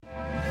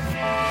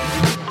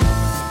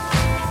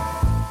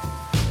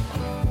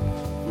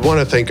We want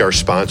to thank our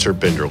sponsor,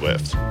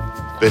 Binderlift.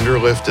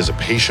 Binderlift is a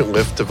patient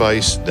lift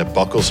device that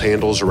buckles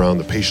handles around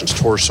the patient's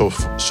torso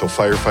so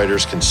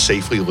firefighters can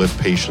safely lift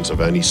patients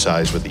of any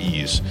size with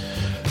ease.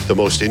 The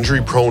most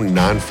injury-prone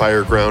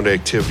non-fire ground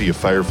activity a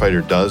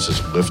firefighter does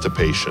is lift a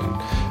patient.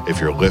 If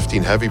you're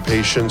lifting heavy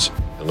patients,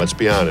 and let's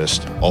be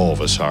honest, all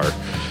of us are,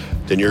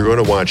 then you're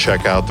going to want to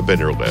check out the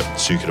Binderlift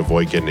so you can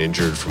avoid getting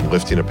injured from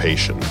lifting a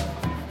patient.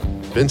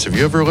 Vince, have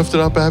you ever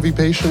lifted up a heavy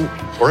patient?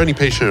 Or any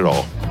patient at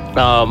all?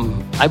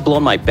 I've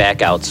blown my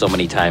back out so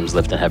many times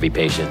lifting heavy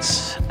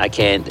patients. I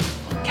can't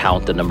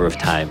count the number of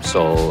times.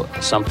 So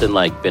something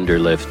like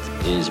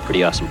Binderlift is a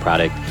pretty awesome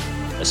product,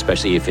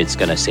 especially if it's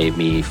going to save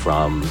me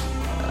from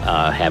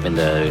having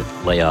to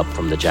lay up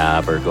from the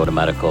job or go to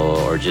medical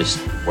or just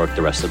work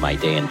the rest of my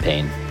day in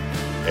pain.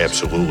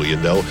 Absolutely,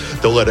 and they'll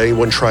let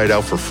anyone try it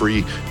out for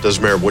free.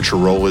 Doesn't matter what your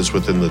role is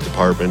within the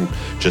department.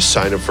 Just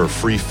sign up for a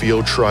free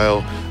field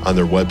trial on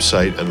their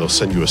website, and they'll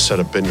send you a set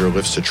of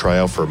Binderlifts to try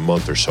out for a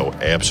month or so,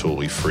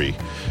 absolutely free.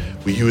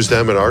 We use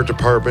them in our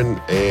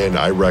department, and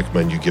I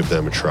recommend you give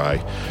them a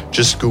try.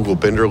 Just Google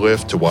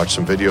Binderlift to watch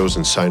some videos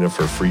and sign up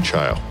for a free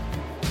trial.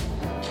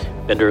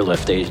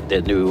 Binderlift,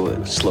 the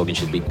new slogan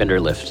should be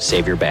Binderlift,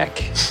 save your back.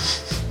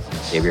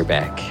 Save your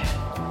back.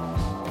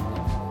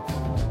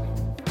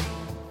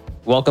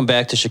 Welcome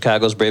back to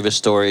Chicago's Bravest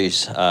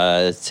Stories.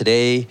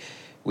 Today,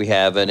 we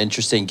have an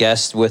interesting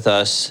guest with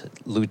us,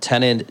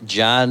 Lieutenant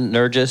John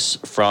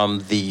Nerges from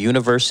the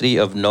University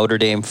of Notre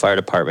Dame Fire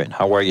Department.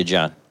 How are you,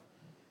 John?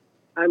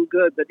 I'm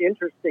good, but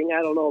interesting.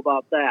 I don't know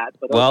about that.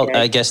 But well,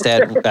 okay. I guess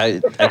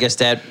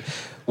that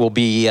will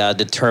be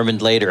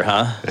determined later,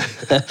 huh?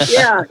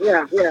 Yeah.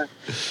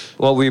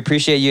 Well, we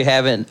appreciate you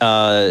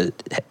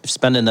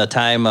spending the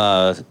time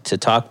to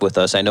talk with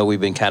us. I know we've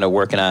been kind of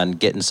working on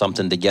getting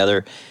something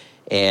together.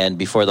 And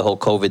before the whole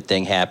COVID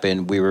thing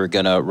happened, we were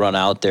going to run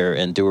out there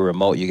and do a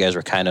remote. You guys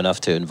were kind enough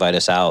to invite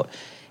us out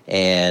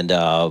and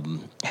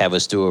have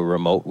us do a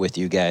remote with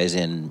you guys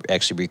and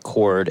actually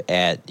record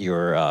at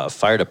your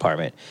fire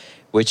department,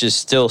 which is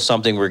still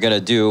something we're going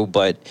to do.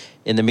 But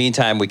in the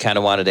meantime, we kind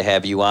of wanted to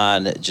have you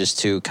on just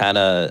to kind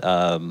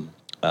of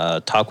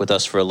talk with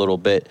us for a little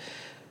bit.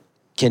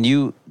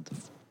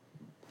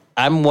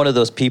 I'm one of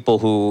those people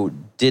who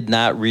did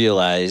not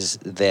realize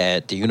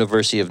that the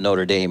University of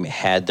Notre Dame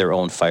had their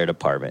own fire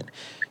department.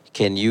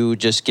 Can you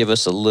just give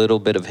us a little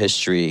bit of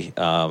history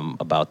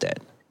about that?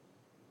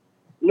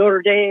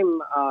 Notre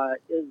Dame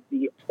is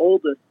the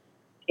oldest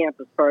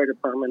campus fire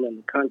department in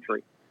the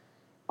country.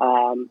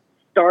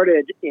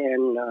 Started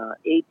in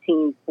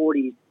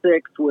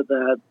 1846 with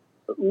a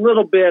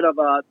little bit of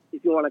a,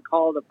 if you want to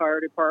call it a fire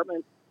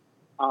department.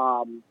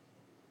 And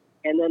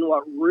then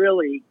what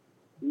really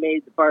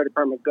made the fire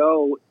department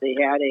go, they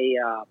had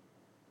a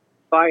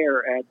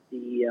fire at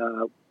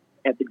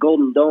the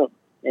Golden Dome,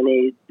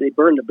 and they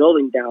burned the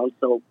building down.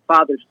 So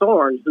Father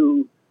Thorne,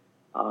 who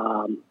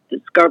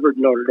discovered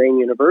Notre Dame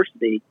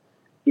University,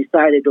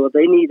 decided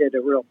they needed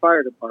a real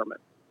fire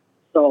department.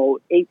 So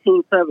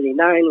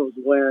 1879 was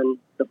when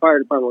the fire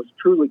department was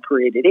truly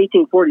created.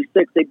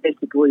 1846, they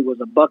basically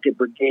was a bucket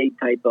brigade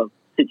type of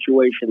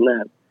situation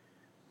then.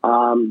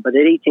 But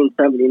in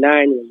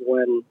 1879 was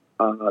when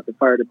the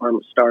fire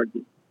department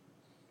started.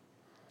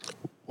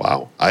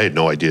 Wow. I had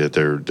no idea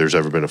that there's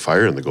ever been a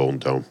fire in the Golden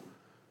Dome.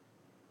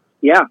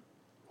 Yeah.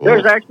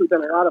 There's actually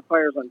been a lot of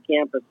fires on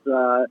campus.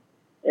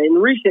 In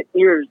recent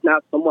years,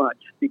 not so much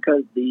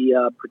because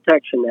the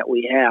protection that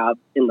we have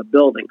in the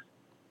buildings.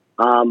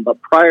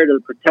 But prior to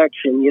the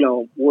protection,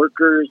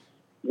 workers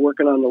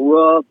working on the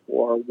roof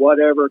or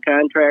whatever,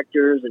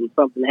 contractors, and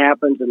something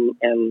happens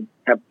and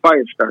have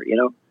fire start,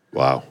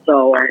 Wow.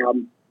 So,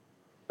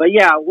 but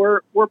yeah,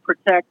 we're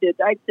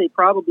protected. I'd say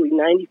probably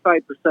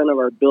 95% of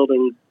our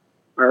buildings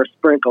are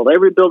sprinkled.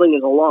 Every building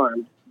is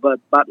alarmed, but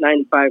about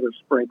 95 are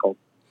sprinkled.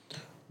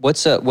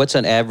 What's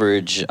an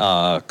average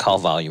call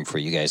volume for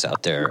you guys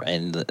out there?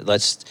 And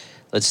let's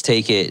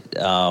take it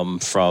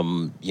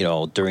from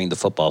during the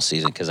football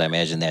season, because I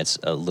imagine that's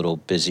a little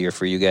busier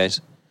for you guys.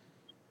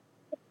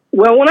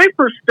 Well, when I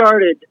first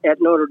started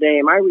at Notre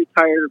Dame, I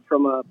retired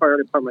from a fire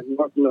department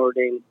north of Notre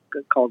Dame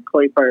called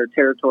Clay Fire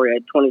Territory. I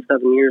had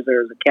 27 years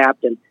there as a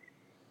captain,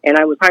 and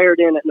I was hired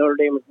in at Notre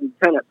Dame as a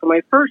lieutenant. So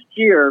my first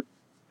year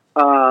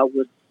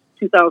was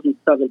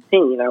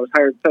 2017. I was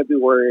hired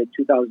February of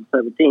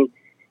 2017.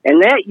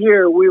 And that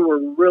year, we were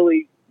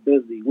really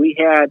busy. We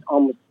had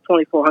almost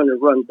 2,400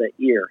 runs that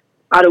year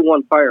out of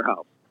one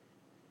firehouse.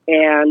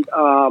 And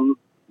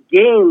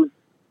games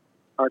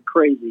are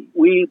crazy.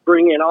 We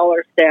bring in all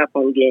our staff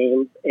on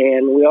games,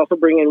 and we also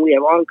we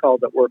have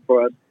on-calls that work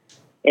for us.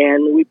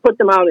 And we put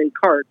them out in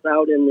carts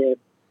out in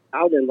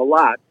the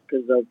lots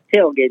because of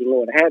tailgating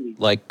or what have you.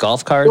 Like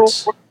golf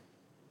carts?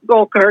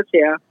 Golf carts,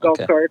 yeah. Golf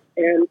carts.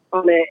 And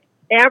on an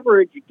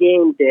average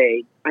game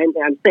day, I'm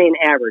saying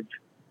average,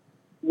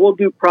 we'll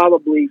do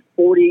probably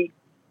 40,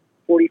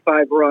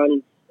 45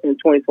 runs in a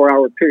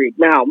 24-hour period.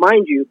 Now,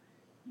 mind you,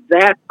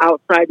 that's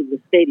outside of the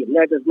stadium.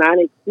 That does not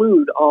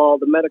include all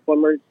the medical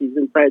emergencies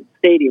inside the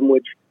stadium,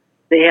 which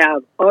they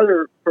have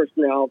other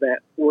personnel that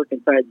work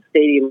inside the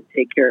stadium to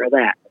take care of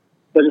that.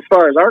 But as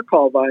far as our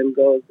call volume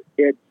goes,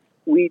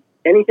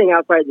 anything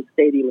outside the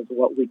stadium is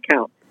what we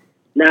count.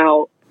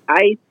 Now,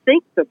 I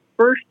think the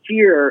first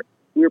year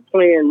we were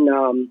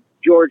playing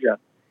Georgia,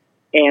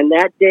 and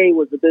that day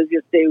was the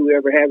busiest day we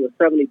ever had with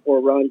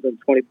 74 runs in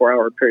a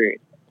 24-hour period.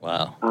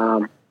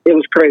 Wow. It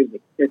was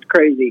crazy. It's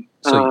crazy.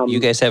 So you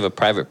guys have a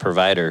private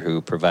provider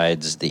who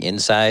provides the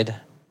inside,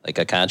 like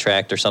a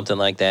contract or something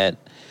like that?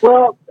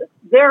 Well,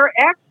 they're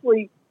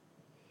actually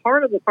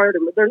part of the fire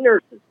department. They're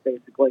nurses,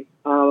 basically.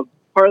 Part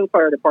of the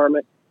fire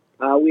department.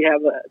 We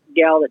have a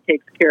gal that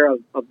takes care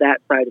of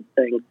that side of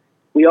things.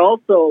 We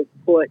also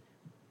put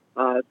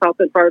South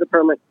Bend Fire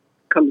Department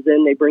comes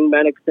in. They bring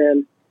medics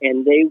in,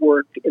 and they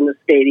work in the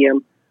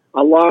stadium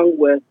along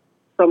with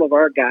some of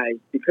our guys,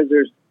 because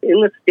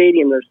in the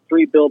stadium there's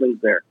 3 buildings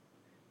there.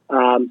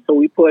 So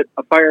we put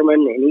a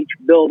fireman in each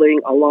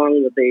building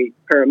along with a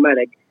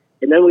paramedic,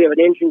 and then we have an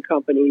engine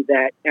company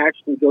that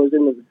actually goes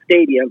into the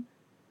stadium,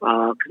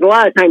 because a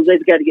lot of times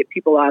they've got to get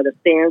people out of the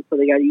stands, so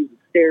they got to use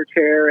a stair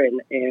chair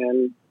and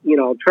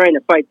trying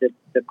to fight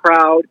the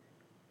crowd.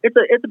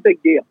 It's a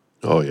big deal.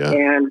 Oh yeah,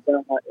 and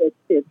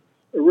it's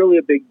really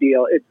a big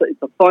deal.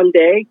 It's a fun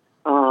day.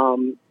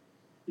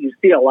 You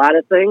see a lot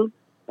of things.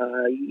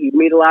 You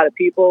meet a lot of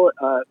people.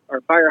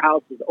 Our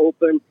firehouse is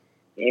open,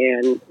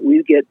 and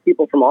we get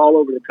people from all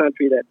over the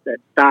country that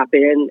stop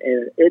in,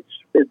 and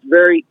it's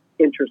very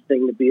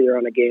interesting to be there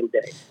on a game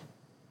day.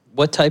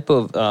 What type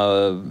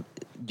of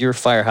your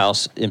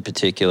firehouse in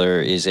particular,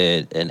 is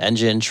it an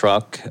engine,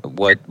 truck?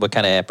 What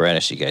kind of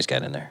apparatus you guys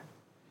got in there?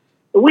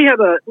 We have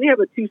a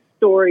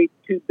 2-story,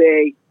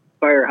 2-bay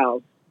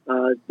firehouse.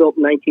 It's built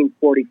in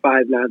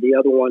 1945. Now the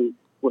other one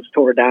was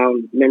tore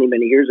down many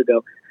years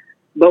ago.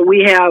 But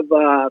we have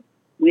a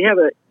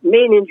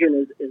main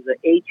engine is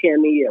a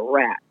HME, a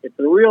Rat. It's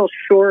a real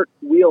short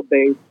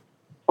wheelbase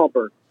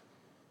pumper,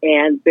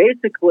 and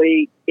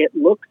basically it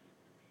looks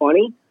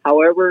funny.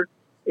 However,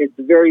 it's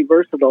very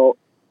versatile.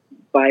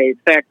 By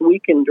fact, we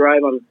can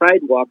drive on the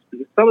sidewalks,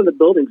 because some of the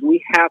buildings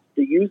we have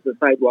to use the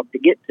sidewalk to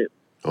get to.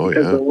 Oh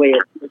because yeah, of the way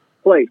it's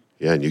placed.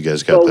 Yeah, and you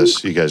guys got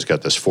this. You guys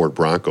got this Ford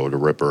Bronco to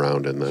rip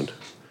around in then.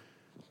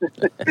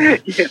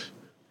 Yeah.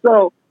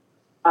 So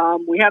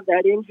we have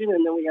that engine,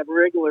 and then we have a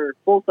regular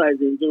full-size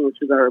engine, which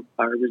is our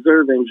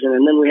reserve engine,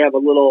 and then we have a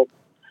little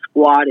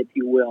squad, if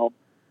you will,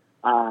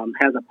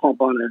 has a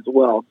pump on it as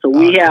well. So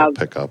we have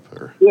pickup.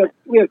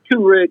 We have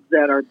 2 rigs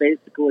that are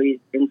basically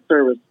in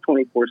service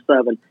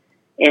 24/7,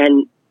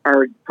 and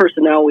our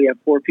personnel, we have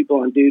 4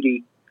 people on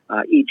duty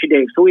each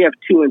day. So we have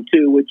 2 and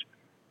 2, which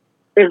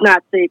is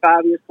not safe,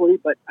 obviously,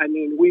 but I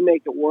mean we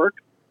make it work.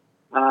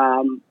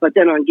 But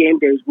then on game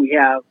days, we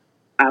have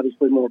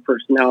obviously more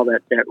personnel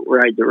that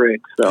ride the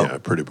rig. So yeah,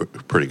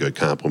 pretty good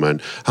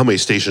compliment. How many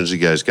stations you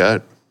guys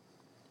got?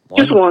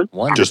 Just one.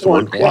 Just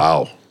one.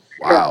 Yeah.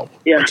 Wow.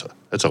 Yeah.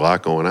 That's a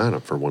lot going on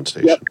for one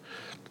station. Yep.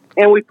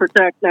 And we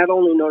protect not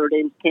only Notre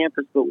Dame's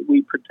campus, but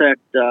we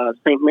protect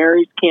St.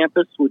 Mary's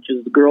campus, which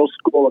is the girls'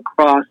 school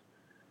across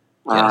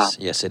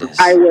yes, it is.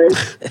 highway.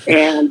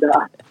 And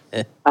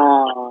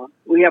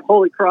we have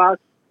Holy Cross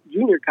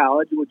Junior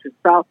College, which is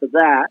south of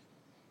that.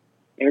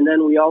 And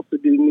then we also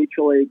do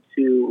mutual aid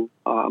to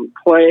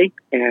Clay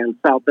and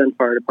South Bend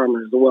Fire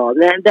Department as well.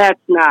 And that's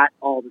not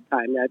all the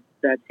time.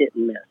 That's hit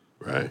and miss.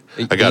 Right.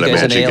 I got to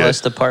imagine you guys an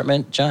ALS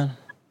department, John?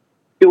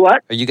 Do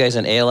what? Are you guys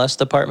an ALS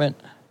department?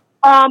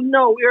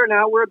 No, we are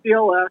not. We're a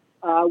BLS.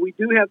 We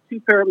do have 2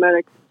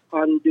 paramedics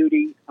on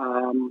duty.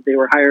 They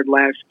were hired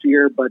last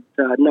year, but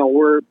no,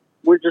 we're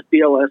just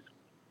BLS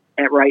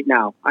at right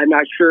now. I'm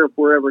not sure if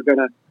we're ever going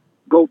to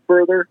go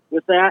further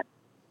with that,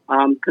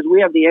 because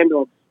we have the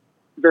ambulance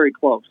very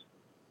close.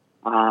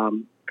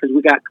 Because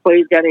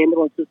Clay's got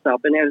ambulances,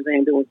 South Bend has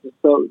ambulances,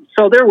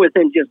 so they're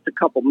within just a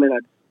couple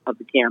minutes of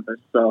the campus.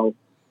 So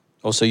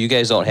you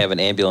guys don't have an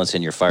ambulance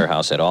in your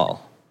firehouse at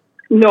all?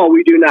 No,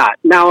 we do not.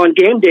 Now on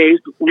game days,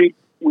 we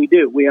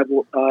do. We have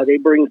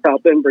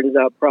South Bend brings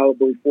out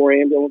probably 4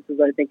 ambulances,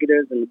 I think it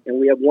is, and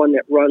we have one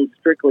that runs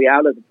strictly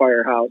out of the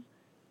firehouse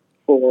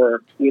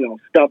for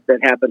stuff that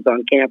happens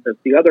on campus.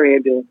 The other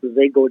ambulances,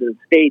 they go to the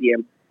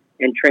stadium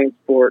and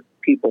transport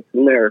people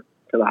from there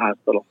to the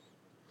hospital.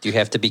 Do you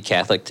have to be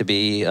Catholic to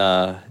be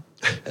a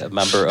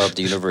member of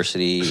the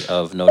University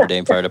of Notre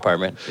Dame Fire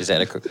Department? Is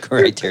that a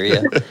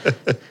criteria?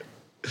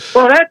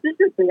 Well, that's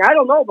interesting. I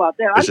don't know about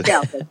that. I'm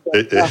Catholic.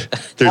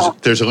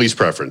 There's at least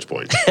preference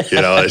points. It's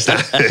not.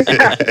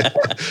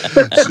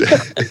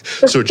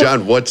 So,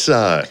 John, what's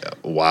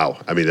wow?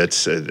 I mean,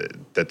 that's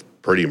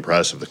pretty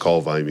impressive. The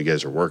call volume you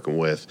guys are working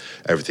with,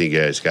 everything you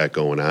guys got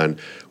going on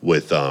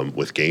with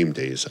game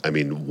days. I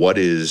mean, what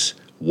is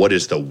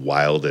the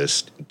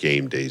wildest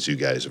game days you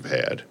guys have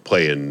had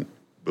playing?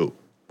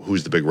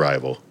 Who's the big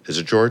rival? Is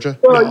it Georgia?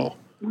 Well, no.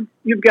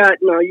 You got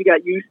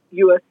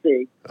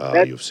USC.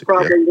 That's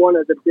probably one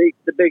of the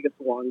biggest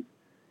ones.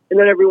 And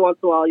then every once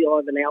in a while you'll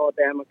have an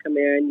Alabama come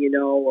in,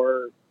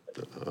 or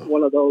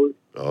one of those.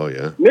 Oh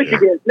yeah.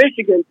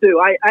 Michigan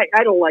too.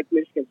 I don't like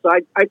Michigan, so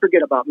I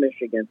forget about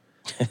Michigan.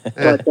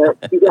 But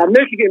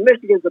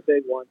Michigan's a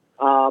big one.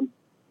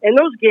 And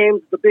those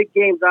games, the big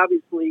games,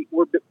 obviously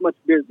were much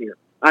busier.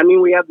 I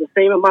mean, we have the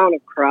same amount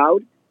of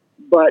crowd,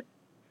 but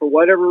for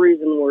whatever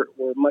reason, we're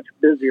much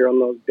busier on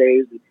those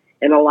days.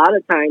 And a lot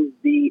of times,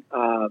 the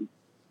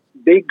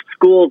big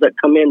schools that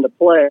come in to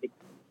play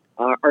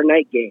are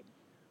night games.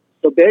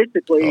 So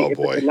basically, if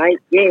it's a night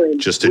game,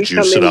 just to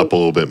juice it up a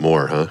little bit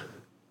more, huh?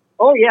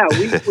 Oh yeah,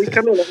 we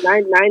come in at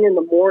 9 in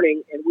the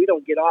morning, and we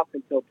don't get off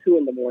until 2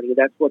 in the morning.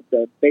 That's what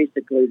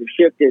basically the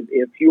shift is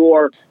if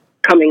you're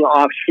coming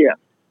off shift.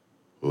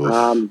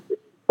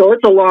 So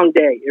it's a long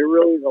day. It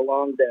really is a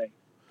long day.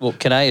 Well,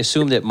 can I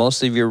assume that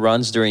most of your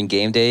runs during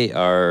game day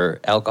are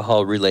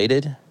alcohol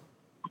related?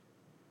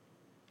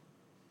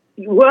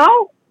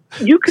 Well,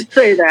 you could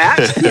say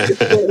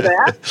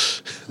that.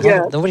 Well,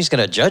 yeah. Nobody's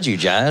going to judge you,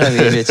 John. I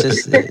mean, it's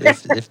just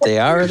if they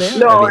are, they are.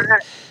 No, I mean,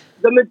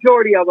 the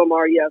majority of them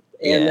are, yes.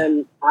 And Yeah.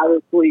 then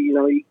obviously,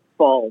 you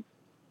falls.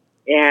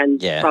 And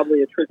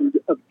probably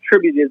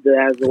attributed to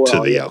that as well.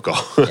 To the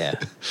alcohol. Yeah.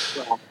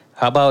 Yeah.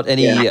 How about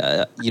any,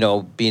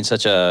 being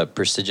such a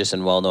prestigious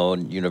and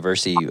well-known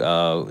university,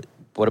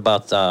 what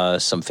about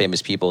some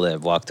famous people that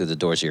have walked through the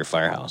doors of your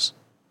firehouse?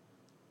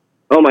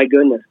 Oh, my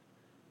goodness.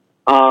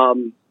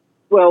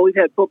 Well, we've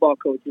had football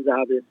coaches,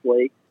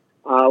 obviously.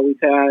 We've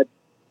had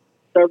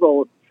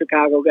several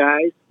Chicago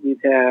guys.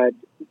 We've had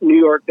New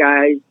York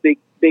guys, big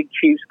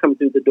chiefs come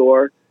through the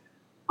door.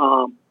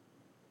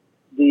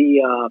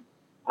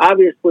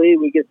 Obviously,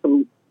 we get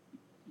some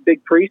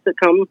big priests that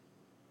come.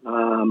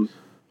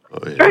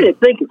 Trying to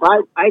think if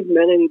I've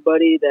met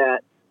anybody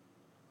that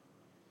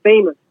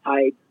famous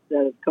type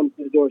that has come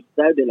through the doors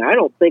that I've been. I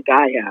don't think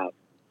I have.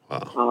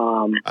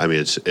 Wow. I mean,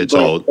 it's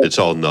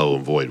all null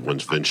and void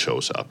once Vince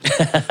shows up.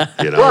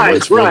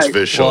 Once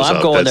Vince shows up.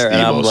 I'm going there and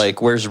I'm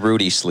like, "Where's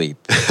Rudy sleep?"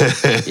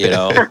 That's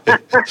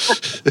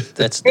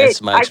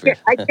my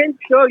experience. I can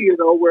show you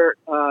though where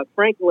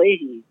Frank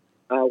Leahy,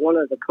 one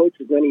of the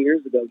coaches many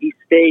years ago, he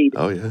stayed.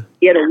 Oh yeah.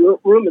 He had a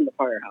room in the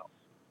firehouse.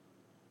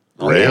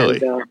 Really?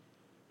 And,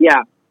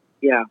 yeah.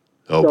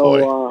 Oh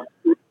boy.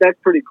 That's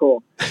pretty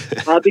cool.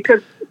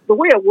 Because the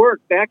way it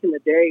worked back in the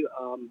day.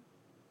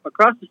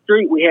 Across the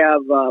street, we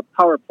have a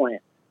power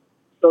plant.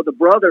 So the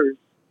brothers,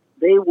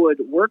 they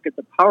would work at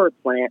the power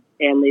plant,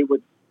 and they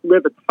would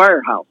live at the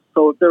firehouse.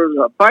 So if there was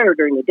a fire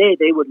during the day,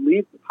 they would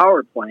leave the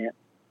power plant,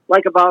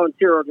 like a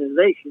volunteer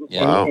organization,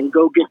 and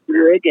go get the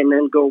rig and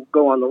then go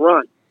on the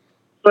run.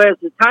 So as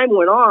the time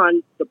went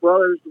on, the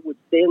brothers would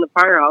stay in the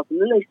firehouse, and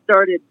then they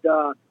started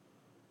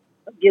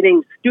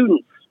getting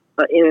students.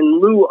 In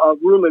lieu of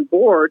room and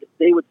board,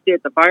 they would stay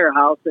at the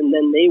firehouse, and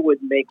then they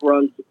would make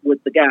runs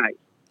with the guys.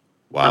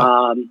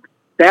 Wow.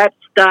 That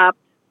stopped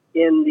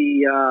in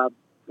the,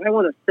 I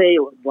want to say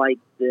it was like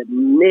the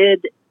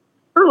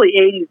early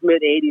 80s,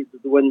 mid 80s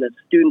is when the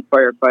student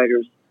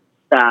firefighters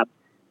stopped.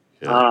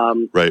 Yeah.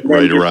 Right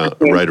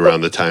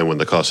around the time when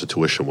the cost of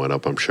tuition went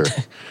up, I'm sure.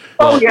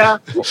 Oh, yeah.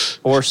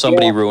 Or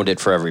somebody ruined it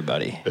for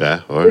everybody.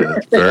 Yeah,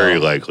 or very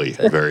likely.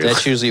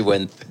 That's usually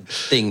when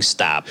things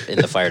stop in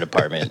the fire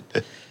department,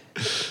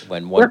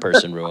 when one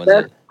person ruins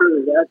it.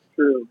 That's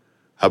true.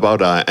 How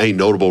about any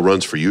notable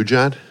runs for you,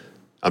 John?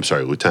 I'm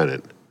sorry,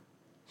 Lieutenant.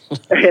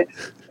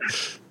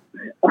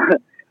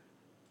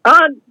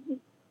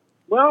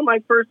 Well, my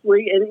first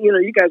week, and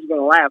you guys are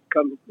going to laugh,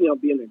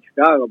 being in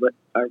Chicago, but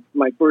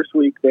my first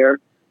week there,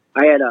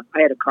 I had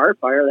a car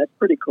fire. That's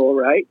pretty cool,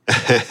 right?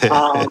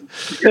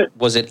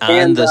 Was it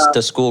on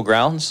the school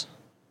grounds?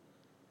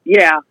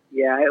 Yeah,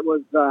 it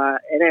was,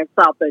 and then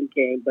South Bend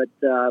came, but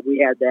we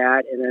had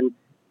that, and then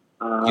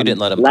you didn't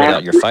let them put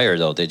out your fire,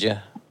 though, did you?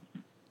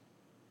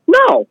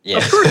 No, yeah.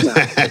 Of course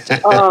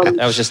not.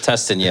 I was just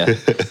testing you.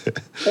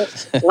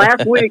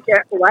 Last week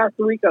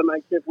on my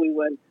shift, we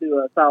went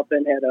to South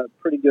Bend, had a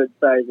pretty good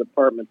sized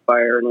apartment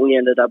fire, and we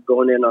ended up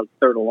going in on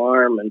third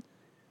alarm, and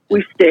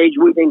we staged.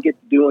 We didn't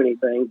get to do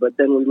anything, but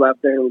then we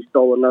left there and we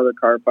stole another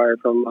car fire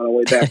from on our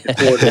way back to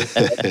Florida.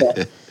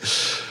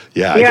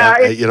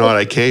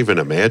 I can't even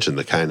imagine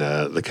the kind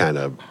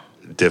of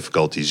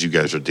difficulties you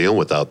guys are dealing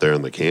with out there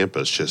on the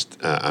campus. Just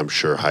I'm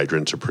sure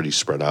hydrants are pretty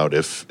spread out,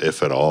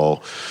 if at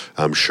all.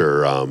 I'm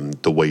sure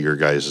the way your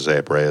guys'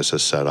 apparatus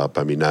is set up.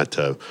 I mean, not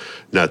to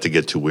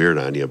get too weird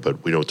on you,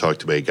 but we don't talk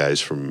to many guys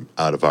from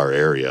out of our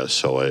area,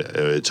 so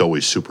it's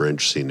always super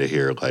interesting to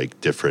hear like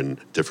different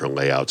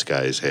layouts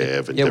guys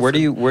have. And where do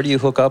you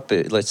hook up?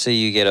 Let's say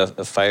you get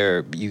a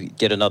fire, you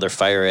get another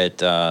fire at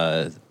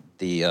the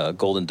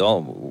Golden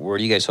Dome. Where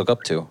do you guys hook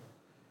up to?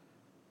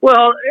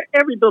 Well,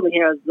 every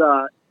building has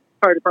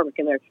fire department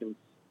connections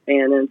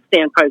and then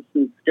standpipes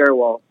and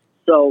stairwells.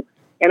 So,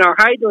 and our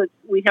hydrants,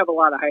 we have a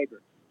lot of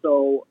hydrants.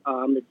 So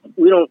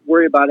we don't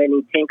worry about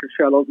any tanker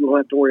shuttles. We don't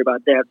have to worry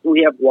about that. So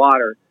we have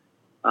water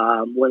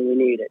when we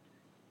need it.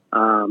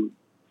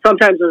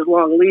 Sometimes there's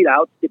long lead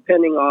outs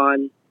depending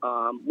on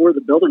where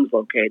the building's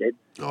located.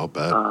 I'll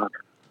bet.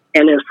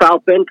 And if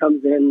South Bend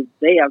comes in,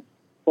 they have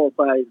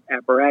full-size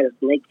apparatus,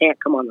 and they can't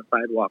come on the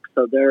sidewalk.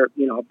 So they're,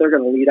 if they're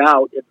going to lead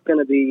out, it's going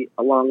to be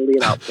a long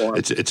lead out for them.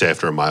 It's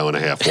after a 1.5 mile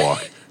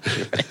walk.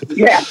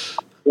 Yeah.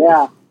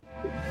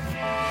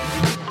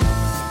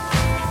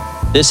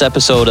 This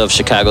episode of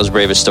Chicago's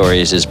Bravest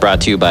Stories is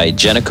brought to you by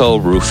Genico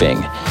Roofing.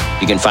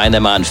 You can find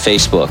them on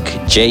Facebook,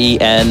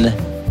 JENICO.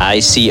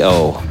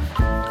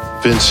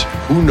 Vince,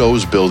 who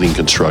knows building,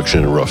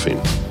 construction, and roofing?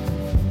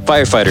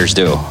 Firefighters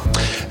do.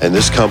 And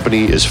this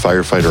company is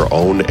firefighter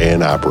owned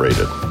and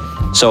operated.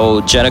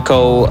 So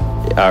Genico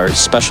are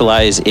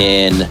specialized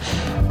in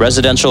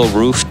residential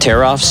roof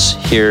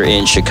tear-offs here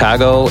in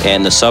Chicago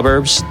and the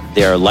suburbs.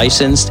 They are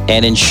licensed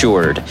and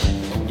insured.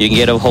 You can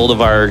get a hold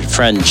of our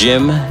friend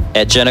Jim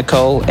at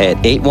Genico at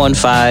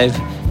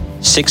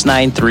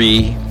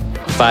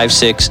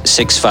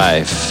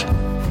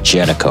 815-693-5665.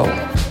 Genico.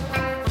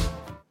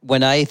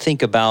 When I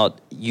think about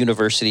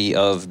University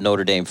of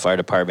Notre Dame Fire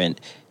Department,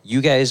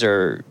 you guys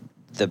are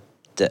the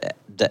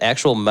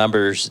actual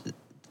members,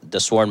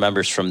 the sworn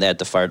members from that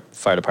the fire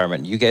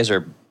department. You guys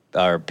are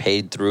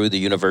paid through the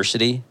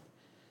university?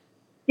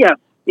 Yeah.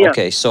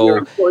 Okay,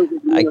 so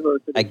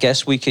I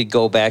guess we could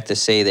go back to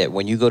say that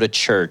when you go to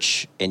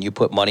church and you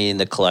put money in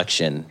the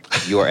collection,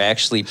 you are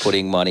actually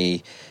putting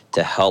money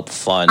to help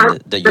fund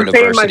the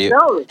university. Paying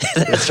my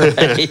That's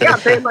right. Yeah,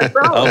 paying my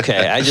salary.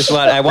 Okay,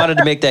 I wanted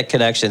to make that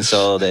connection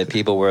so that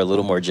people were a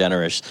little more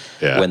generous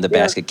when the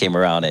basket came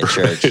around at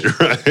church.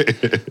 Right.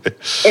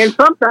 And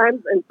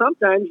sometimes,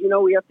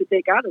 we have to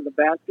take out of the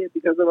basket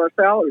because of our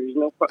salaries. You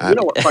know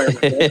what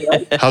firemen do,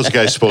 right? How's a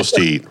guy supposed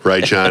to eat,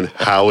 right, John?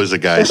 How is a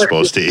guy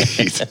supposed to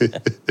eat?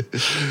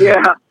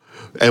 Yeah.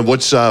 And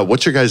what's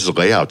your guys'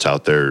 layouts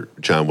out there,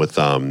 John, with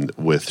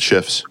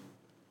shifts?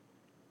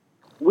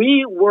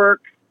 We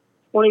work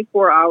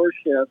 24-hour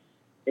shifts,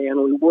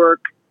 and we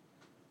work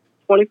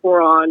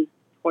 24 on,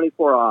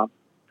 24 off,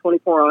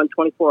 24 on,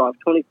 24 off,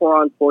 24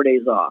 on, 4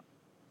 days off.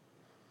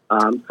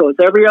 So it's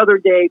every other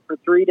day for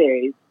 3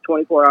 days,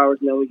 24 hours,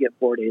 and then we get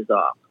 4 days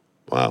off.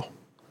 Wow.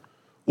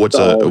 What's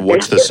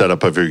the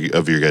setup of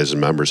your guys'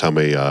 members? How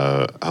many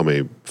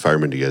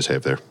firemen do you guys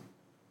have there?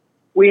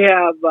 We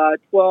have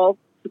 12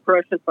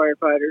 suppression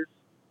firefighters.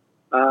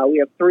 We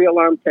have 3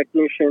 alarm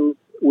technicians,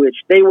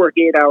 which they work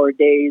 8-hour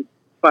days,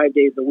 5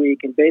 days a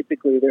week, and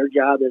basically their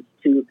job is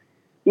to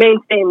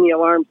maintain the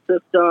alarm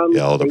system.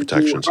 Yeah, all the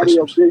protection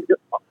systems.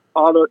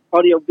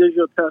 Audio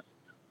visual tests,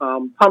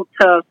 pump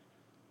tests.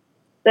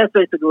 That's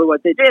basically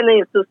what they do, and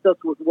they assist us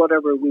with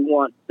whatever we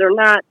want. They're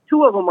not.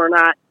 2 of them are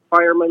not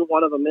firemen.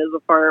 1 of them is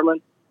a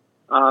fireman,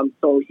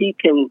 so he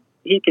can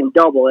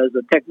double as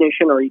a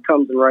technician, or he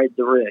comes and rides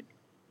the rig.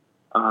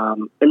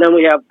 And then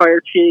we have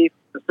fire chief,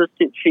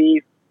 assistant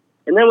chief,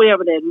 and then we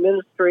have an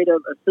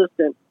administrative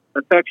assistant,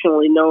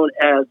 affectionately known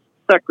as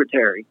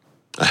secretary.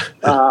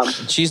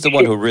 She's the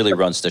one who really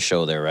runs the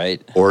show there,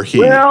 right? Or he?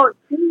 Well,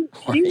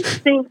 she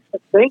seems to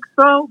think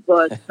so,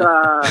 but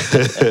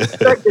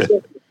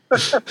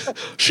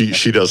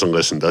she doesn't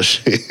listen, does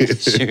she?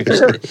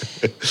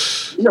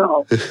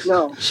 No.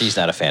 She's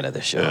not a fan of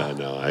the show. Yeah,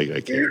 no, I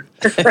can't.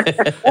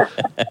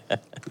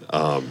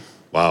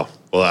 Wow.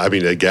 Well, I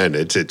mean, again,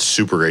 it's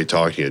super great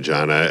talking to you,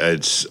 John. I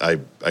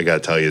got to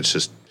tell you, it's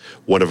just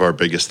one of our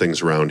biggest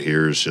things around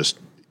here is just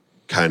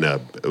kind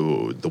of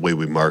the way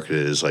we market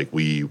it is like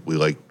we'd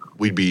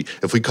be,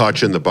 if we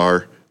caught you in the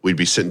bar, we'd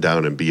be sitting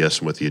down and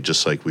BSing with you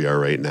just like we are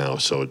right now.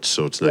 So it's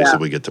nice that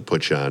we get to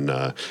put you on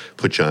and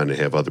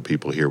have other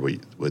people hear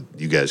what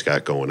you guys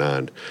got going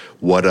on.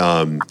 What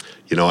I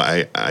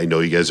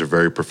know you guys are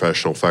very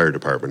professional fire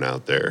department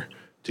out there.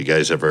 Do you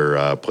guys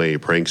ever play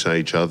pranks on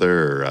each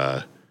other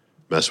or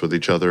mess with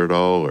each other at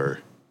all? Or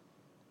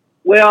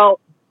well,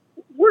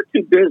 we're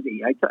too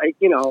busy. We're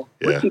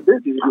too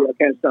busy to do that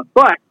kind of stuff.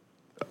 But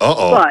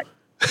at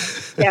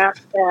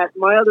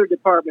my other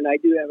department, I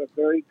do have a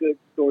very good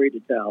story to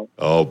tell.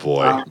 Oh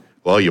boy!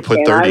 Well, you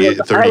put 30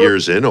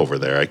 years in over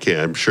there.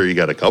 I'm sure you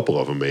got a couple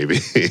of them,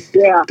 maybe.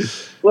 Yeah.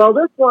 Well,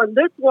 this one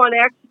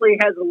actually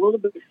has a little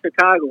bit of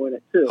Chicago in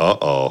it too.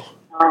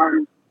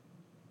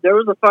 There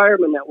was a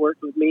fireman that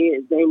worked with me.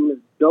 His name was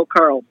Bill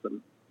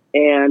Carlson,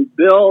 and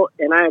Bill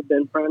and I have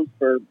been friends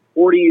for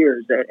 40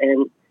 years.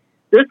 And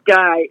this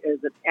guy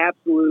is an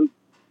absolute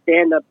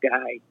stand-up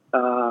guy.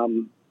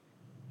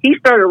 He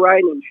started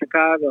riding in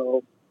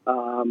Chicago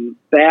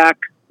back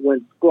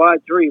when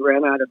Squad 3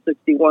 ran out of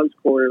 61's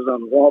quarters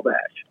on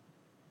Wabash.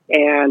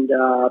 And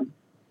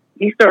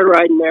he started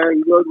riding there.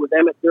 He rode with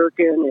Emmett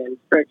Durkin and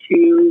Stretch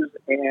Hughes,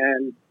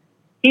 and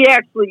he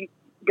actually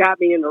got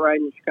me into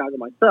riding in Chicago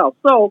myself.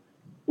 So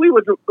we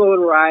would go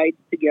and ride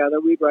together.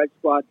 We'd ride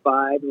Squad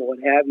 5 and what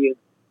have you.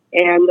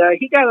 And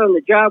he got on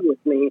the job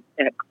with me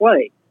at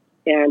Clay.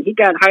 And he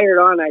got hired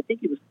on, I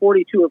think he was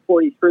 42 or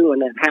 43 when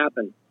that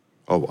happened.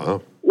 Oh,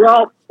 wow.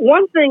 Well,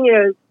 one thing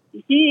is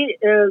he's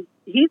a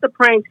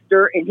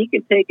prankster, and he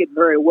can take it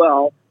very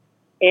well.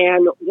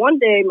 And one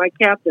day, my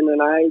captain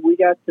and I, we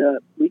got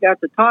to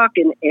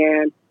talking,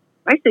 and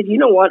I said, you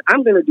know what?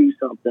 I'm going to do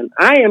something.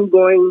 I am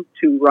going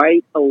to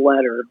write a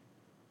letter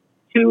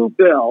to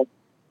Bill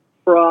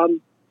from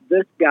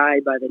this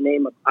guy by the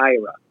name of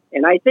Ira.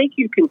 And I think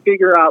you can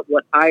figure out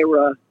what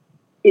Ira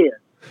is.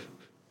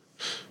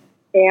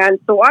 And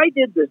so I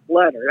did this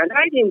letter, and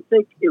I didn't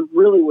think it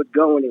really would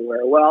go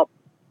anywhere. Well,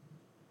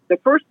 the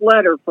first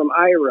letter from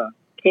Ira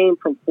came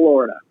from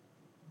Florida.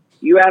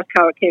 You asked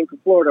how it came to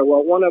Florida.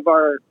 Well, one of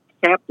our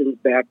captains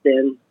back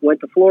then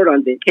went to Florida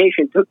on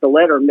vacation, took the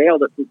letter,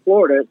 mailed it from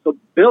Florida. So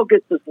Bill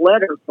gets this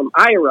letter from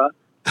Ira.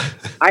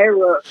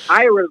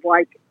 Ira's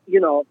like,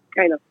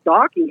 kind of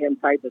stalking him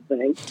type of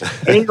thing.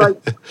 And he's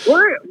like,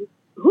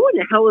 who in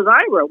the hell is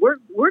Ira?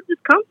 Where'd this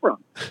come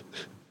from?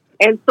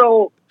 And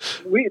so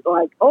we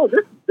like, oh,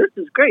 this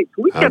is great.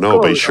 So we I don't know,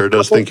 but he sure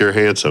does think you're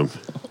handsome.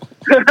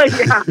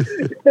 Yeah.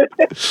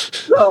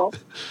 So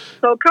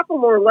a couple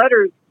more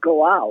letters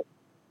go out,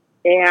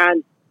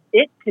 and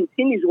it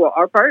continues. Well,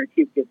 our fire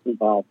chief gets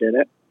involved in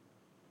it.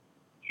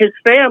 His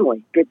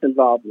family gets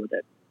involved with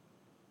it.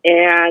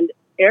 And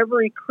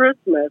every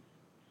Christmas,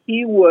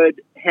 he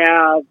would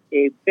have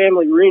a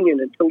family reunion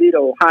in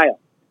Toledo, Ohio.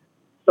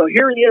 So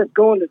here he is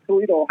going to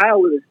Toledo, Ohio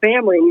with his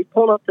family, and he's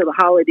pulling up to the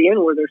Holiday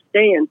Inn where they're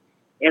staying.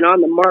 And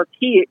on the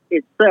marquee,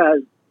 it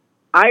says,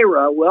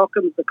 Ira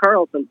welcomes the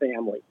Carlson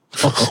family.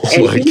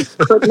 And he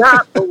could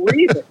not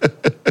believe it.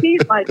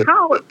 He's like,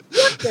 what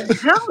the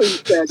hell? He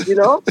said,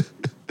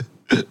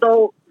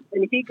 So,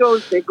 and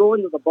they go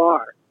into the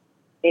bar,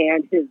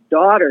 and his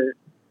daughter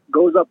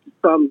goes up to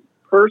some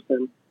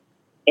person,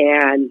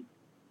 and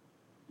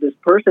this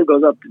person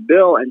goes up to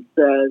Bill and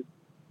says,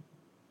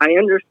 I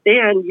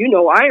understand you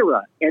know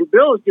Ira. And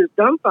Bill is just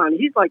dumbfounded.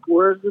 He's like,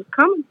 where is this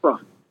coming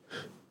from?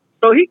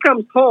 So he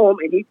comes home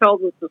and he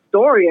tells us the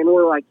story, and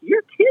we're like,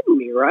 you're kidding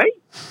me, right?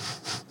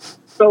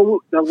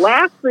 So the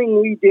last thing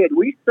we did,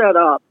 we set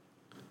up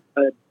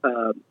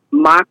a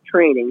mock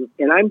training,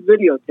 and I'm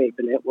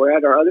videotaping it. We're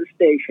at our other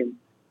station,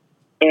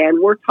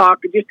 and we're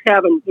talking, just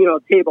having,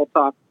 table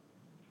talk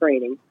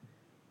training.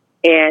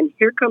 And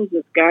here comes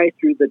this guy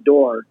through the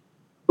door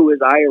who is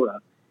Ira.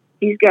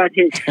 He's got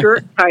his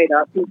shirt tied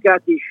up. He's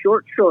got these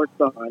short shorts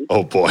on.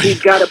 Oh, boy.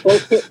 He's got a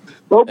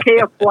bouquet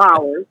of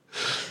flowers,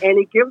 and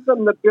he gives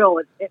them the bill.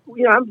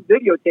 I'm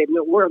videotaping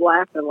it. We're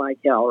laughing like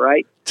hell,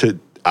 right?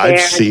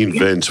 I've seen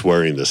Vince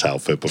wearing this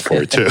outfit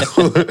before, too.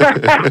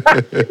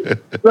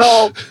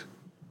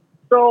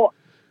 So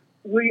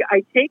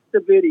I take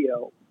the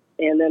video,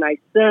 and then I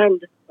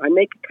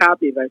make a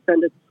copy of it. I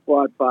send it to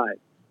Squad 5.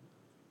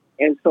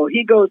 And so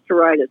he goes to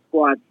write at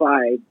Squad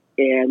 5,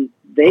 and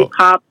they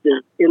popped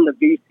it in the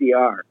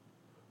VCR.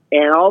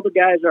 And all the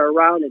guys are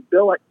around, and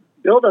Bill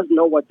doesn't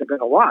know what they're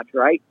going to watch,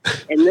 right?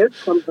 And this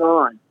comes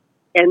on,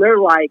 and they're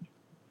like,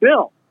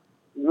 Bill,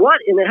 what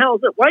in the hell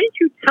is it? Why didn't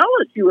you tell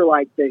us you were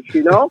like this,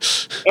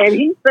 And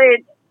he's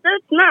saying,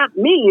 that's not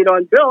me,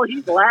 and Bill,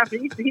 he's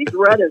laughing. He's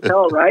red as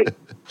hell, right?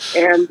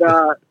 And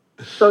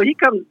so he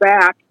comes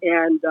back,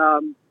 and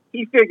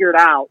he figured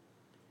out,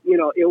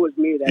 it was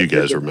me. That you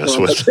guys were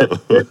messing with him.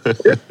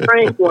 This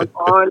prank went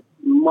on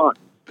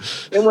months.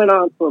 It went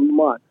on for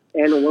months.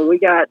 And when we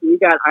got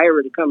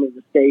Ira to come to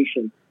the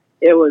station,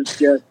 it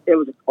was a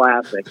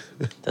classic.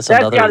 That's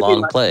another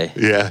long play.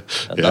 Yeah.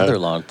 Another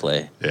long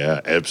play.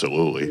 Yeah,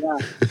 absolutely.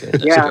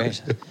 Yeah.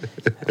 Great.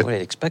 I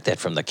would expect that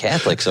from the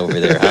Catholics over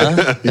there,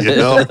 huh?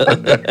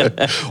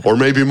 Or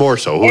maybe more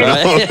so. Who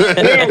knows?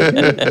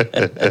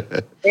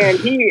 And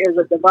he is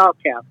a devout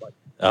Catholic.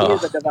 Oh. He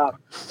is a devout.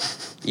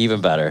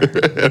 Even better.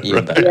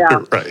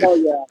 Yeah. Right. Oh,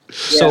 yeah.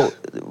 So,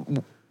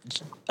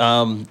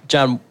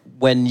 John,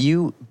 when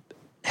you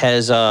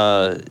has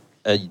a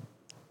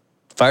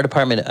fire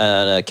department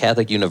at a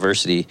Catholic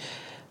university,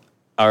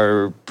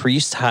 are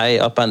priests high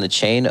up on the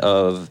chain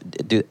are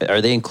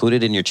they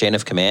included in your chain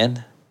of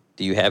command?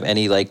 Do you have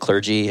any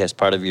clergy as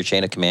part of your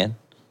chain of command?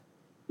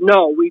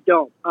 No, we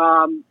don't.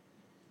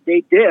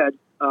 They did.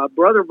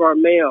 Brother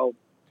Varmeo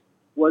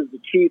was the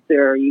chief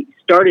there. He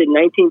started in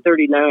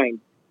 1939,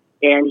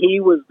 and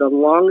he was the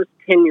longest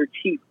tenured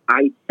chief,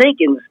 I think,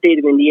 in the state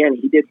of Indiana.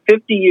 He did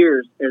 50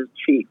 years as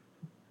chief.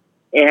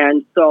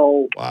 And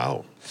so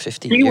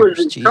 50 he years, was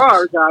in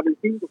charge, obviously.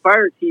 He was the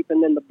fire chief,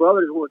 and then the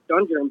brothers worked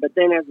under him. But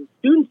then as the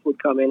students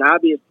would come in,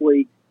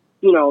 obviously,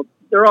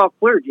 they're all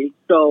clergy.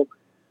 So,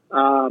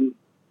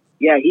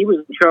 he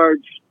was in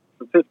charge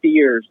for 50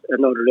 years at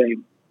Notre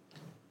Dame.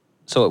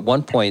 So at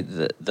one point,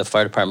 the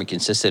fire department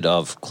consisted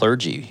of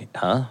clergy,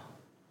 huh?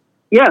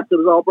 Yes, it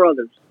was all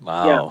brothers.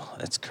 Wow,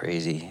 that's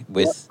crazy.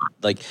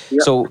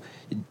 So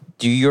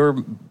do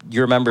your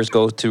members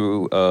go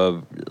through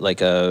a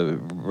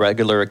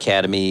regular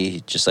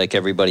academy just like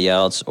everybody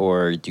else,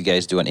 or do you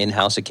guys do an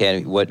in-house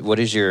academy? What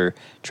is your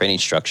training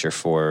structure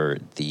for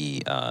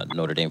the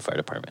Notre Dame Fire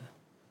Department?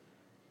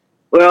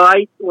 Well,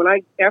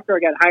 after I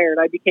got hired,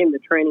 I became the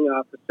training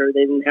officer.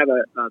 They didn't have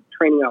a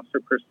training officer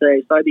per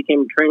se, so I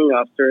became a training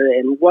officer.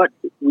 And what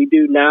we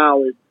do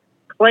now is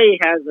Clay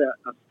has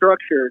a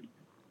structured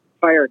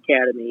fire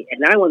academy,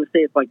 and I want to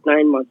say it's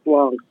 9 months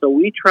long. So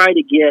we try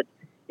to get,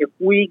 if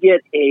we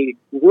get a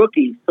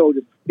rookie, so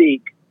to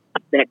speak,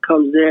 that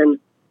comes in,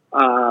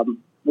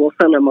 we'll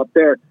send them up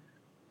there.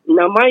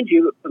 Now, mind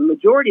you, a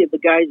majority of the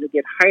guys that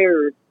get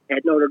hired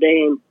at Notre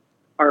Dame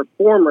are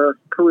former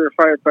career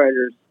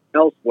firefighters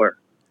elsewhere.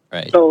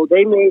 Right. So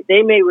they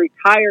may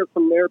retire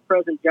from their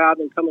present job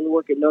and come and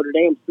work at Notre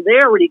Dame. So they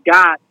already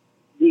got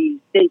the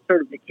state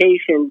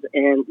certifications,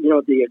 and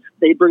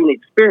they bring the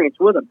experience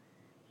with them.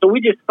 So we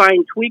just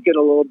fine tweak it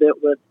a little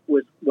bit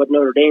with what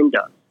Notre Dame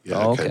does.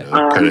 Yeah, Okay.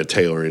 kind of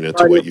tailoring it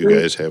to what you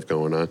guys have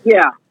going on.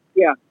 Yeah.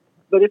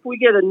 But if we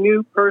get a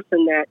new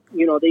person that,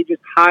 they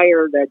just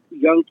hire that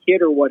young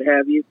kid or what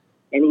have you,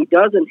 and he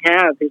doesn't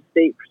have his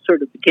state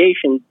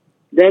certification,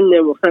 then they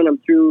will send him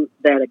through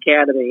that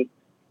academy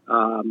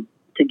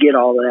to get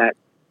all that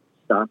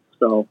stuff.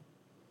 So,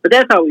 but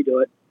that's how we do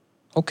it.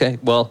 Okay.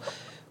 Well,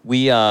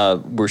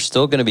 we're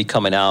still going to be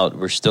coming out.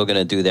 We're still going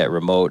to do that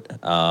remote,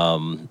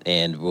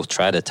 and we'll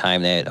try to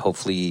time that.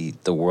 Hopefully,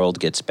 the world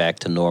gets back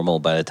to normal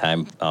by the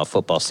time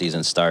football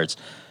season starts.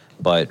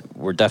 But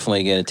we're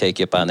definitely going to take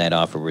you up on that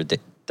offer. We're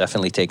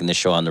definitely taking the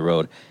show on the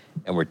road,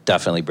 and we're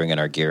definitely bringing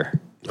our gear.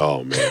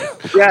 Oh man,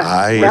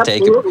 Yeah,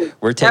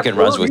 we're taking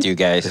runs with you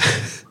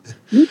guys.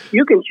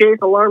 You can chase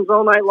alarms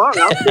all night long.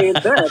 I'll stay in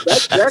bed.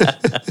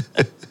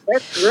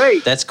 That's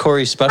great. That's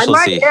Corey's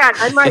specialty.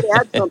 I might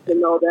add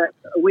something though, that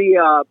we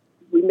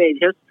made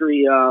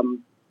history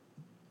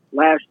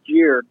last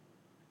year.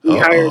 We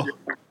hired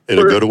in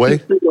a good way.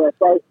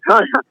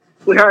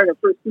 We hired our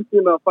first 2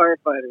 female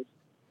firefighters,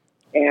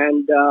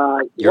 and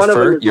one of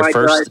them is my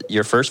driver.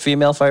 Your first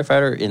female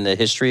firefighter in the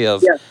history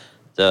of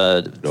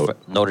the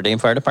Notre Dame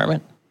Fire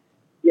Department.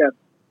 Yes.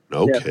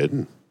 No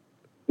kidding.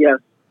 Yes.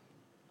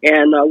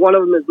 And one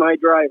of them is my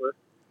driver.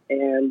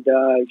 And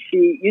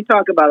you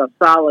talk about a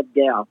solid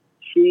gal.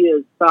 She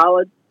is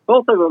solid.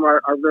 Both of them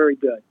are very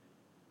good.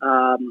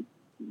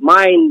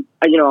 Mine,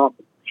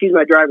 she's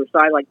my driver, so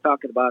I like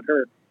talking about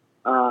her.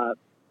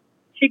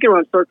 She can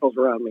run circles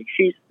around me.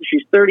 She's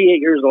 38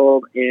 years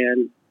old,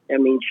 and I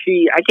mean,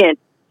 I can't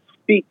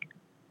speak.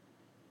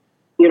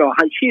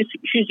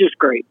 She's just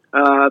great.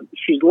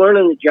 She's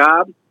learning the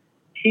job.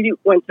 She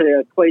went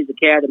to Clay's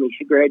Academy.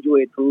 She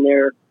graduated from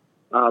there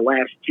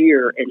last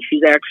year, and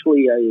she's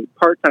actually a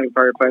part-time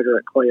firefighter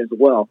at Clay as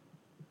well.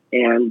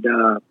 And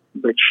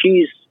but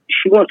she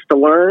wants to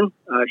learn.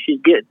 She's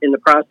in the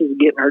process of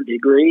getting her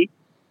degree,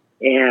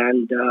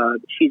 and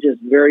she's just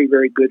very,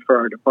 very good for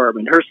our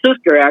department. Her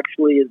sister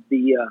actually is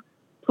the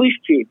police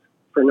chief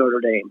for Notre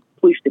Dame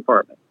Police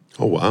Department.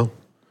 Oh wow!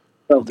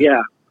 So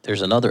yeah,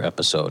 there's another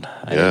episode.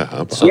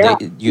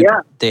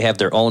 They have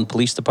their own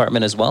police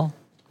department as well.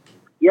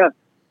 Yes,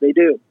 they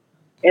do,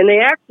 and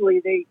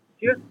they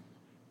just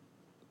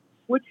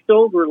switched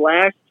over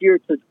last year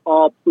to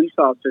all police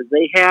officers.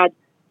 They had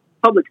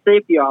public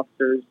safety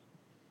officers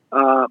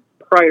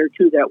prior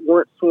to that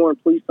weren't sworn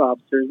police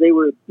officers. They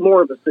were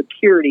more of a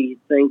security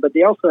thing, but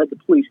they also had the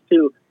police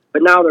too.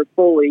 But now they're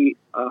fully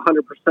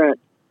 100%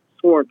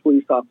 sworn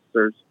police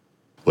officers.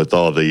 With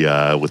all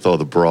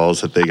the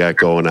brawls that they got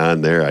going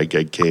on there, I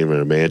can't even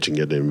imagine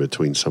getting in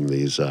between some of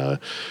these.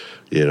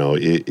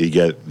 You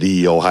get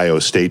the Ohio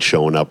State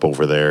showing up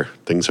over there.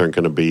 Things aren't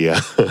going to be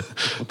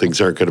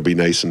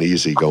nice and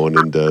easy going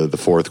into the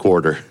fourth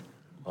quarter.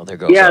 Well, there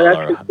goes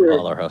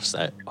all our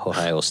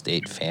Ohio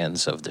State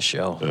fans of the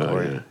show.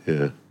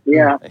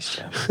 Yeah. Nice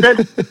job.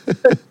 Since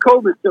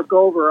COVID took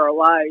over our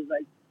lives,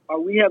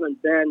 we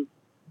haven't been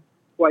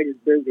quite as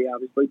busy,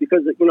 obviously,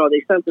 because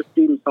they sent the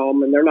students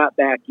home and they're not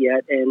back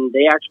yet, and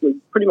they actually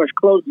pretty much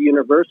closed the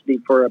university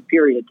for a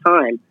period of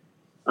time.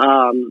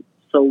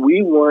 So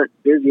we weren't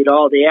busy at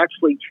all. They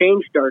actually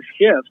changed our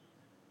shifts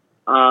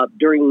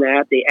during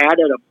that. They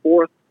added a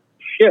fourth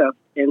shift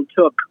and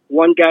took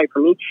one guy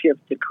from each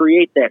shift to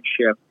create that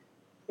shift.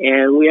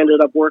 And we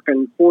ended up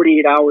working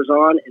 48 hours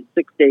on and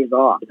 6 days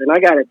off. And I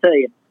got to tell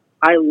you,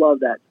 I love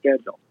that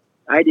schedule.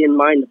 I didn't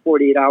mind the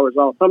 48 hours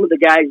off. Some of the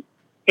guys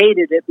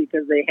hated it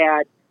because they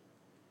had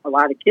a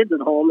lot of kids at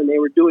home and they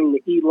were doing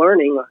the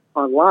e-learning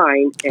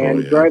online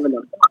and driving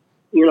them.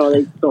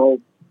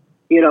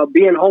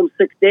 Being home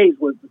 6 days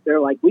they're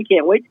like, we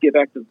can't wait to get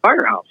back to the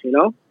firehouse,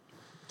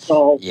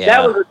 So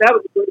that was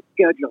a great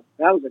schedule.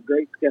 That was a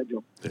great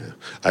schedule. Yeah.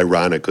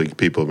 Ironically,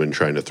 people have been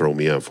trying to throw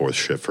me on fourth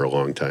shift for a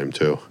long time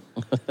too.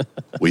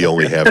 We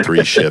only have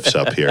 3 shifts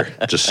up here,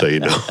 just so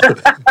you know.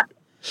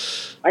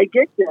 I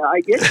get you.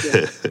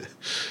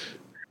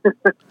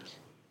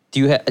 Do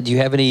you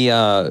have any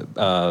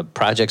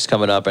projects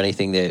coming up?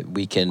 Anything that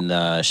we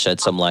can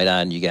shed some light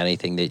on? You got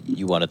anything that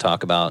you want to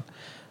talk about?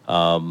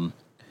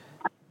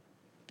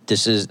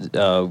 This is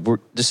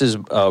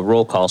a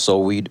roll call, so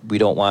we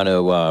don't want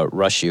to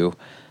rush you.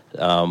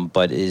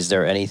 But is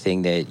there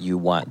anything that you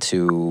want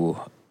to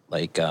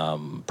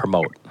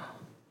promote?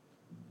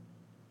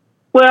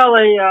 Well,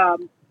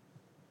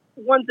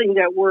 one thing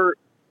that we're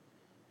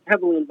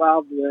heavily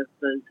involved with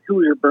is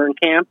Hoosier Burn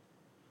Camp.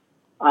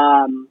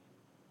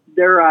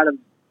 They're out of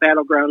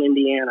Battleground,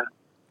 Indiana,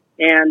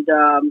 and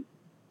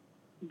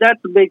that's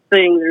a big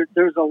thing.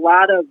 There's a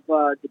lot of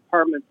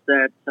departments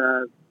that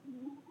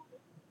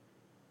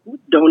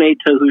donate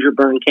to Hoosier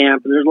Burn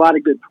Camp, and there's a lot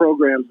of good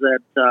programs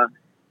that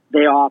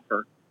they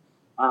offer.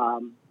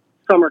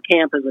 Summer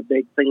camp is a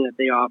big thing that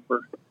they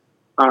offer.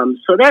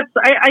 So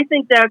I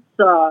think that's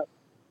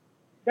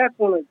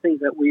one of the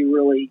things that we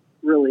really,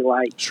 really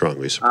like.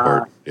 Strongly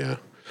support.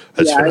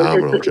 That's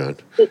phenomenal, John.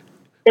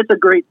 It's a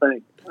great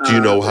thing. Do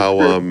you know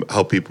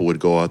how people would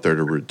go out there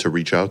to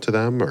reach out to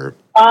them, or?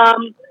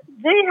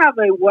 they have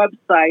a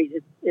website.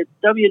 It's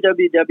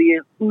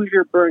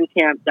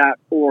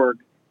www.hoosierburnkamp.org.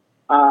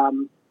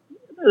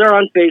 They're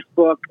on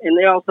Facebook, and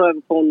they also have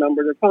a phone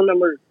number. Their phone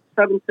number is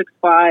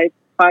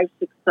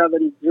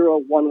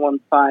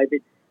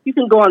 765-567-0115. You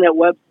can go on that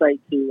website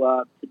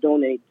to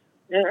donate.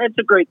 It's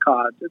a great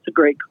cause.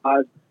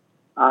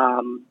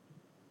 And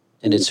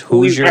it's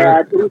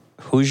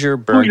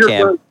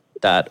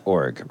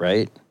HoosierBurnCamp.org,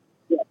 right?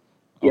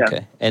 Yeah.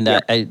 Okay. And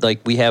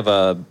we have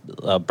a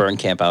burn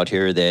camp out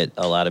here that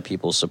a lot of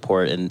people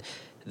support, and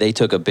they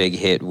took a big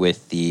hit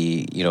with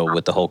the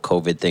whole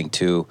COVID thing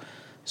too.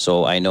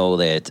 So I know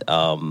that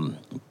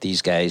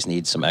these guys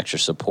need some extra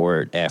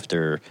support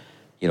after,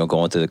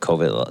 going through the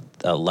COVID.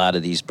 A lot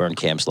of these burn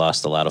camps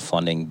lost a lot of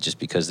funding just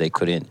because they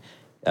couldn't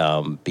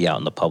be out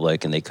in the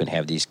public, and they couldn't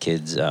have these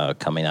kids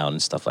coming out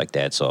and stuff like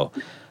that. So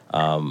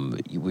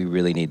we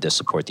really need to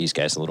support these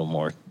guys a little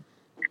more.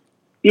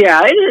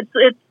 Yeah,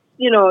 it's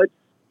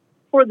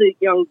for the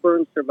young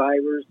burn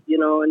survivors,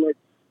 and it's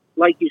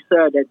like you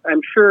said,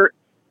 I'm sure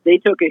they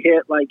took a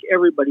hit like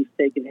everybody's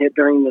taken a hit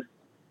during this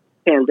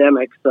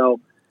pandemic. So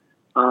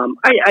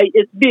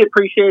it's be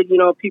appreciated,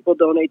 people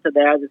donate to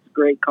that. It's a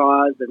great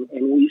cause,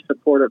 and we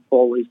support it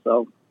fully.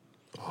 So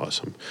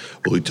awesome.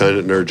 Well,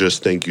 Lieutenant Nerges,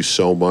 thank you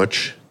so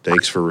much.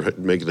 Thanks for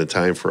making the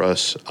time for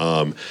us.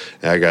 I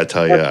got to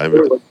tell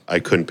you, I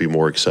couldn't be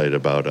more excited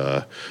about,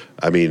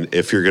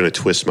 if you're going to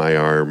twist my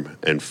arm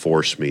and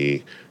force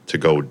me to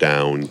go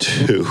down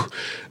to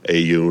a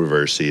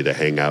university to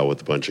hang out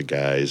with a bunch of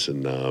guys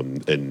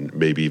and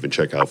maybe even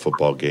check out a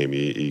football game,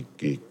 you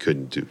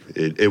couldn't do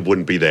it. It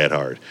wouldn't be that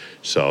hard.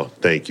 So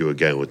thank you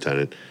again,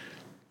 Lieutenant.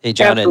 Hey,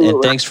 John,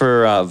 and thanks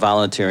for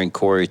volunteering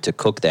Corey to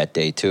cook that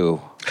day, too.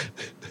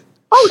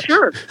 Oh,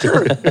 sure.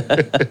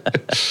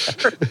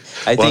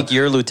 I think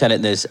your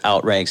lieutenantness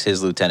outranks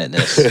his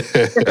lieutenantness,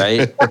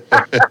 right?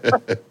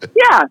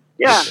 Yeah.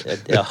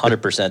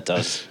 100%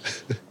 does.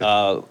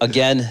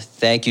 Again,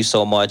 thank you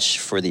so much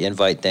for the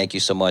invite. Thank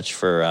you so much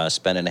for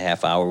spending a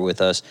half hour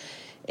with us.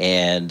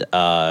 And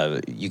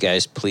you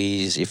guys,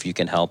 please, if you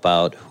can help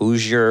out,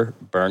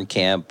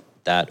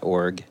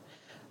 HoosierBurnCamp.org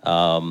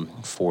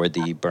for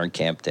the burn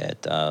camp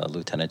that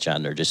Lieutenant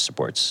John Nerges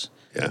supports.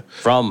 Yeah.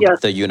 From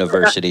the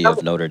University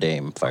of Notre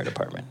Dame Fire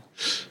Department.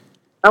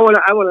 I want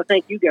to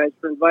thank you guys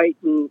for inviting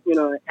me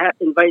to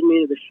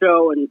the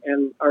show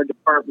and our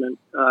department.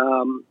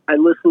 I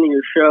listened to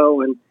your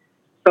show, and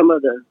some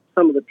of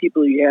the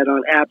people you had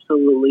on,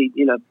 absolutely,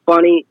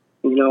 funny,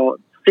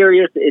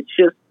 serious.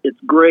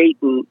 It's great.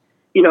 And,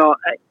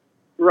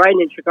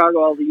 riding in Chicago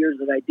all the years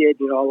that I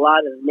did, a lot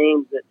of the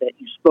names that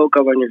you spoke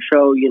of on your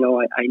show,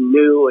 I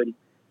knew, and,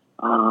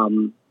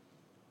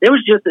 it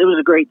was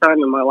a great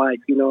time in my life.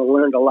 I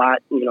learned a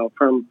lot,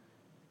 from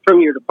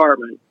your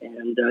department,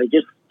 and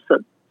just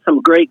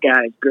some great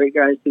guys through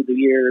the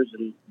years,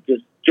 and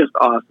just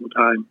awesome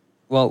time.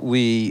 Well,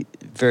 we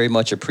very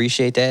much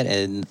appreciate that,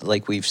 and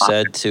like we've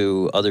said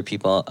to other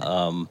people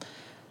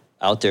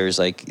out there, is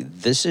like,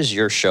 this is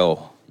your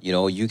show.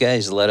 You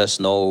guys let us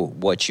know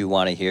what you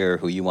want to hear,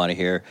 who you want to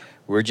hear.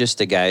 We're just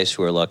the guys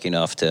who are lucky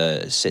enough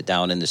to sit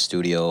down in the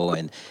studio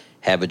and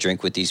have a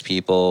drink with these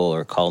people,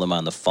 or call them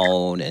on the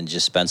phone and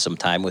just spend some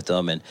time with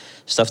them, and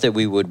stuff that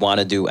we would want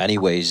to do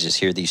anyways, just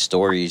hear these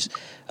stories.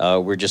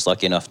 We're just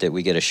lucky enough that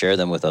we get to share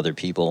them with other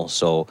people.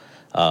 So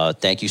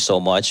thank you so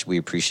much. We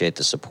appreciate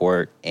the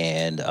support,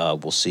 and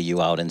we'll see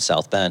you out in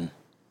South Bend.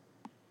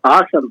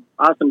 Awesome,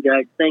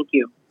 guys. Thank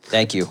you.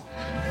 Thank you.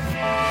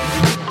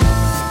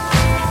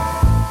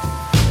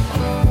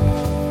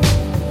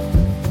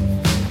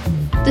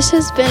 This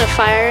has been a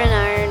Fire and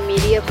Iron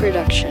Media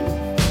production.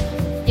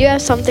 You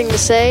have something to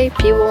say,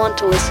 people want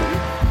to listen.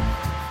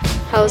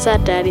 How's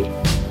that, Daddy?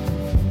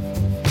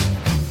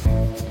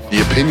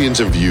 The opinions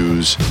and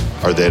views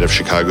are that of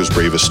Chicago's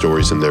Bravest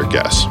Stories and their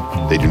guests.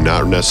 They do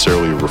not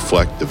necessarily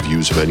reflect the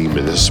views of any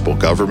municipal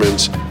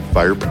governments,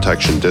 fire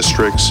protection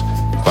districts,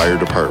 fire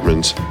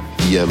departments,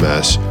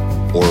 EMS,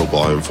 or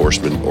law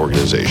enforcement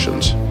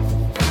organizations.